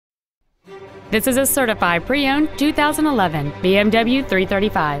This is a certified pre-owned 2011 BMW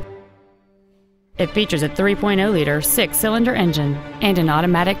 335. It features a 3.0-liter 6-cylinder engine and an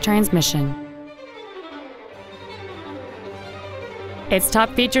automatic transmission. Its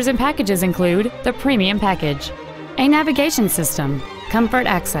top features and packages include the Premium Package, a navigation system, comfort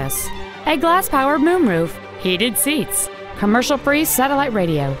access, a glass-powered moonroof, heated seats, commercial-free satellite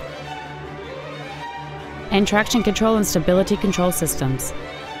radio, and traction control and stability control systems.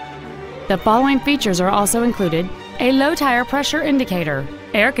 The following features are also included: a low tire pressure indicator,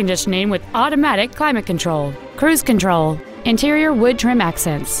 air conditioning with automatic climate control, cruise control, interior wood trim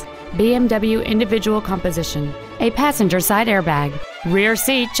accents, BMW individual composition, a passenger side airbag, rear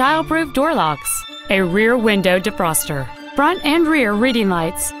seat child-proof door locks, a rear window defroster, front and rear reading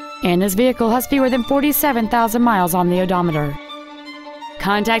lights, and this vehicle has fewer than 47,000 miles on the odometer.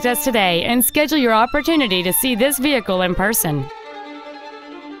 Contact us today and schedule your opportunity to see this vehicle in person.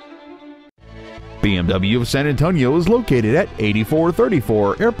 BMW of San Antonio is located at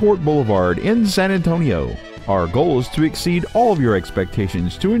 8434 Airport Boulevard in San Antonio. Our goal is to exceed all of your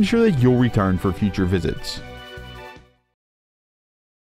expectations to ensure that you'll return for future visits.